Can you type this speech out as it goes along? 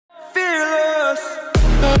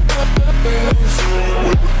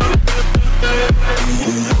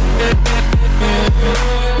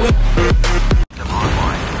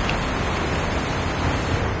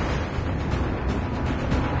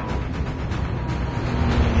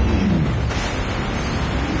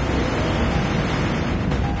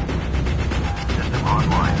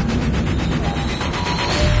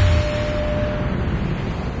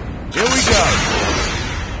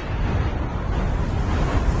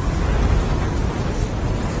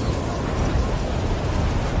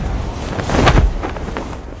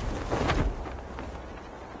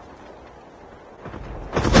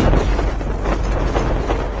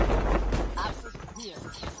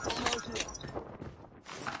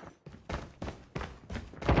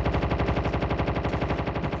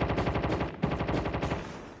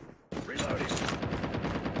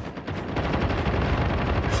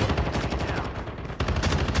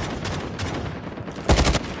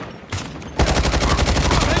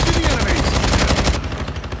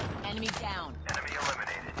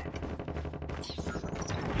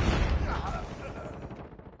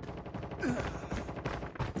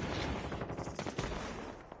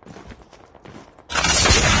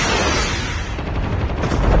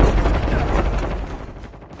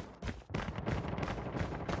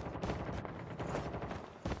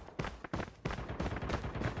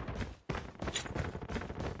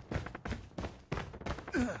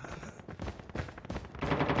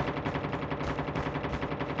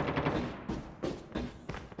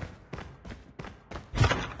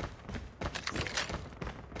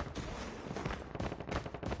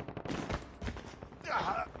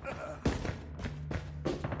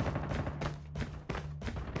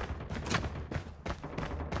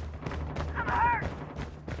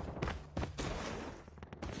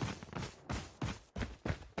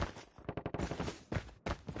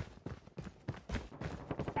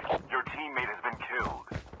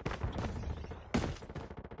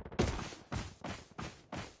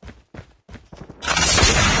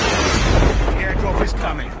Is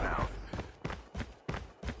coming.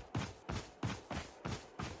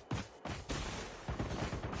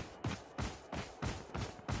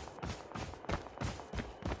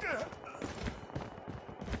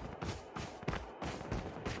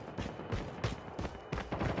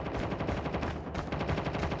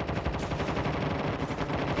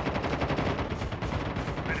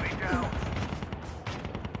 Enemy down.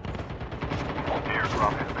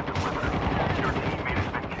 Airdrop has been delivered. Your teammate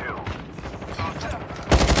has been killed.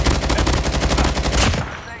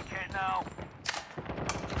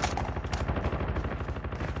 Now.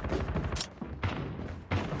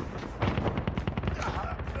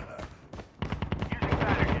 Using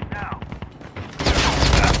bandages now.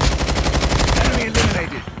 Enemy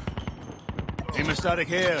eliminated. Hemostatic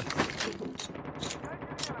here.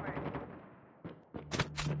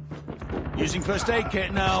 Using first aid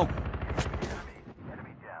kit now.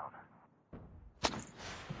 Enemy down.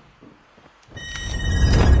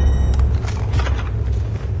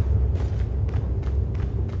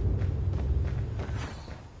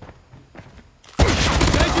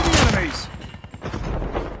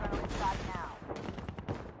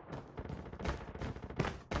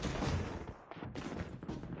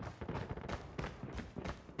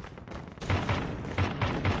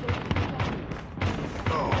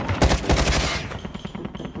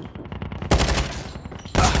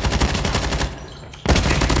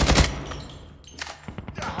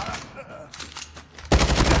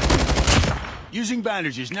 Using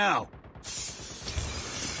bandages now.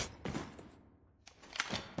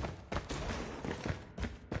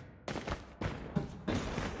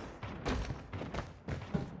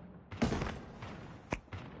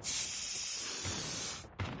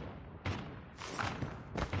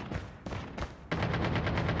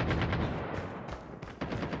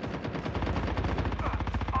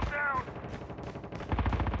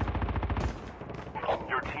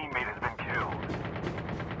 Your teammate has been killed.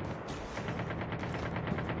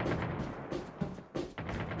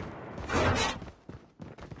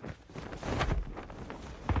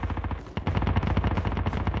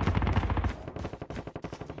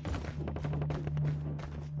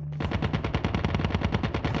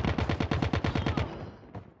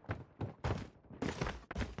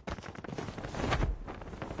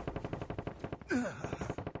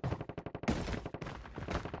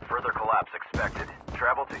 Further collapse expected.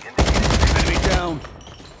 Travel to indicated. Enemy down.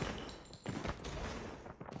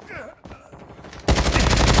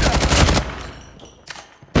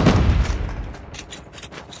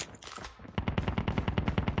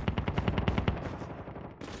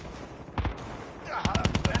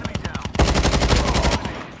 Enemy down.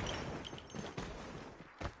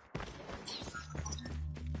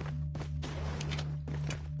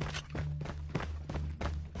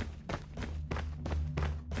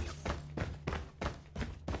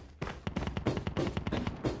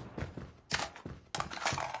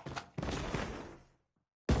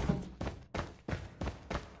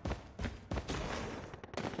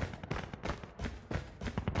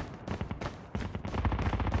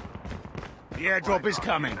 The airdrop is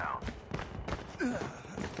coming. Engaging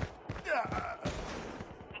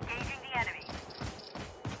the enemy.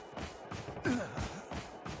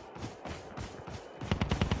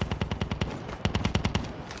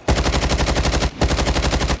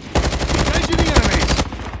 Engaging the enemies.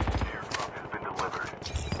 Airdrop has been delivered.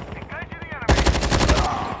 Engaging the enemy.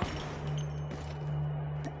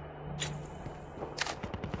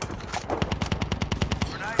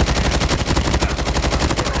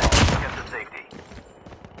 Get to safety.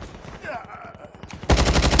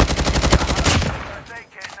 First aid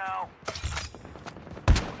kit now.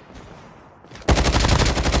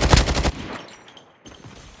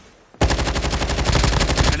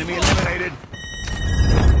 Enemy eliminated.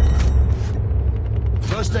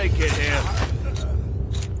 First aid kit here.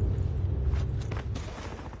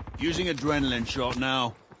 Using adrenaline shot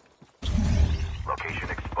now. Location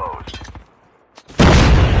exposed.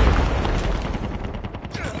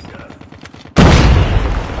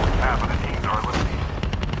 Half of the teams are eliminated.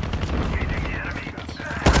 Engaging the enemy.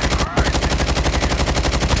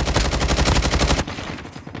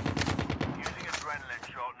 Using adrenaline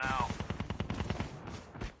shot now.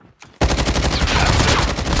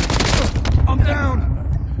 I'm down.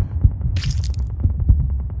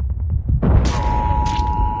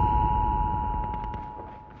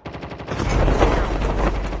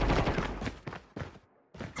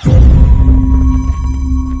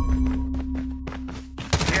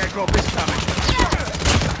 The airdrop is coming.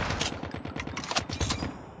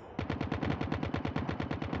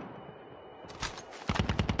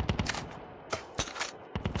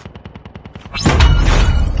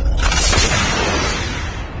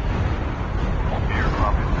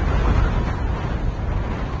 Airdrop has been delivered.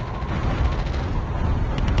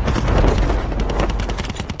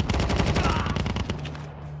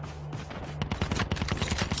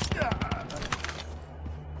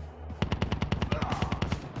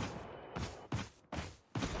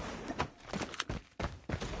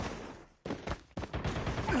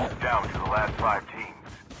 Down to the last 5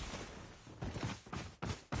 teams.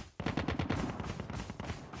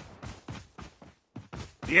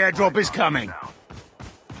 The airdrop is coming. Now.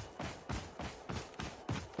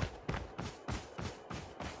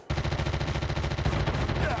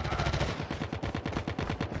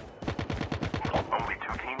 Only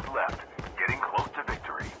 2 teams left. Getting close to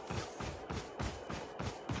victory.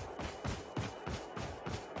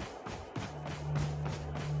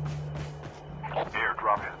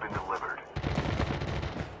 Airdrop has been delivered.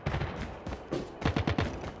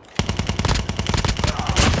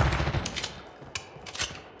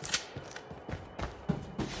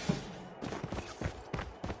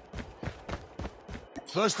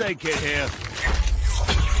 First aid kit here.